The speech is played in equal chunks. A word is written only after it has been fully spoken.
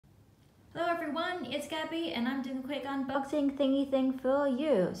everyone, it's Gabby and I'm doing a quick unboxing thingy thing for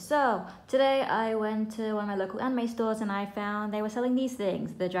you. So today I went to one of my local anime stores and I found they were selling these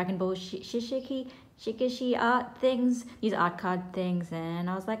things, the Dragon Ball Shikishi art things, these art card things, and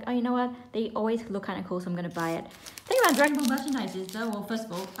I was like, oh, you know what, they always look kind of cool, so I'm gonna buy it. The thing about Dragon Ball merchandise is though, well, first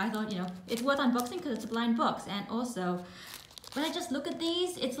of all, I thought, it's worth unboxing because it's a blind box, and also when I just look at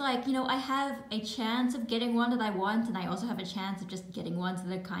these, it's like, I have a chance of getting one that I want, and I also have a chance of just getting ones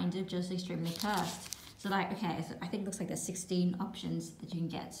that are kind of just extremely cursed. So like, okay, so I think it looks like there's 16 options that you can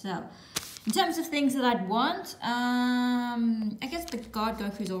get. So in terms of things that I'd want, I guess the God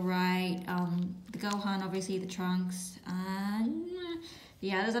Goku's alright, the Gohan, obviously, the Trunks,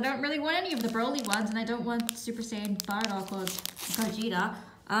 the others. I don't really want any of the Broly ones, and I don't want Super Saiyan Bardock or Gogeta.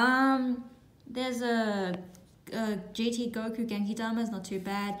 There's a GT Goku Genki Dama is not too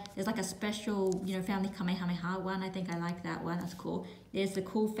bad. There's like a special, family Kamehameha one. I think I like that one. That's cool. There's the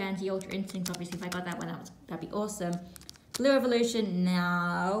cool fancy Ultra Instinct. Obviously, if I got that one, that'd be awesome. Blue Evolution,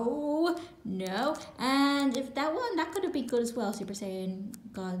 no. And if that one, that could be good as well. Super Saiyan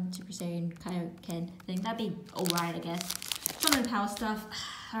God, Super Saiyan Kaioken thing. That'd be alright, I guess. Some of the power stuff.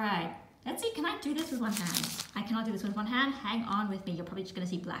 Alright. Let's see, can I do this with one hand? I cannot do this with one hand. Hang on with me. You're probably just gonna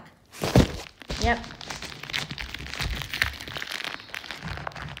see black. Yep.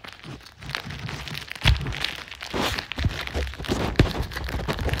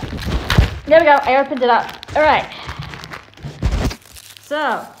 There we go, I opened it up. All right.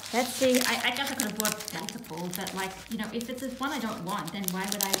 So, let's see. I guess I could have bought multiple, but like, if it's one I don't want, then why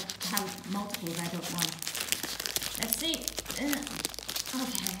would I have multiples I don't want? Let's see.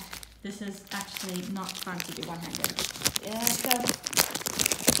 Okay. This is actually not fun to do one-handed. Yeah, so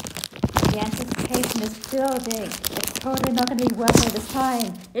the anticipation is building. It's totally not going to be worth it this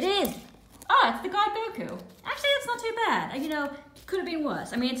time. It is! Oh, it's the God Goku. Actually, that's not too bad. Could have been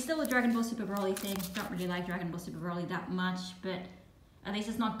worse. I mean, it's still a Dragon Ball Super Broly thing. Don't really like Dragon Ball Super Broly that much, but at least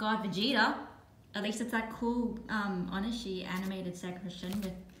it's not God Vegeta. At least it's that cool Onishi animated section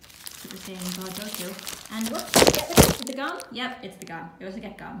with Super Saiyan God Goku. And whoops, get the gum? Yep, it's the gum. You also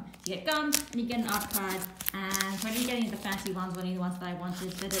get gum. You get gum, and you get an art card, and when you get any of the fancy ones, one of the ones that I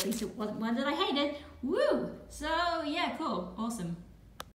wanted, but at least it wasn't one that I hated. Woo! So, yeah, cool. Awesome.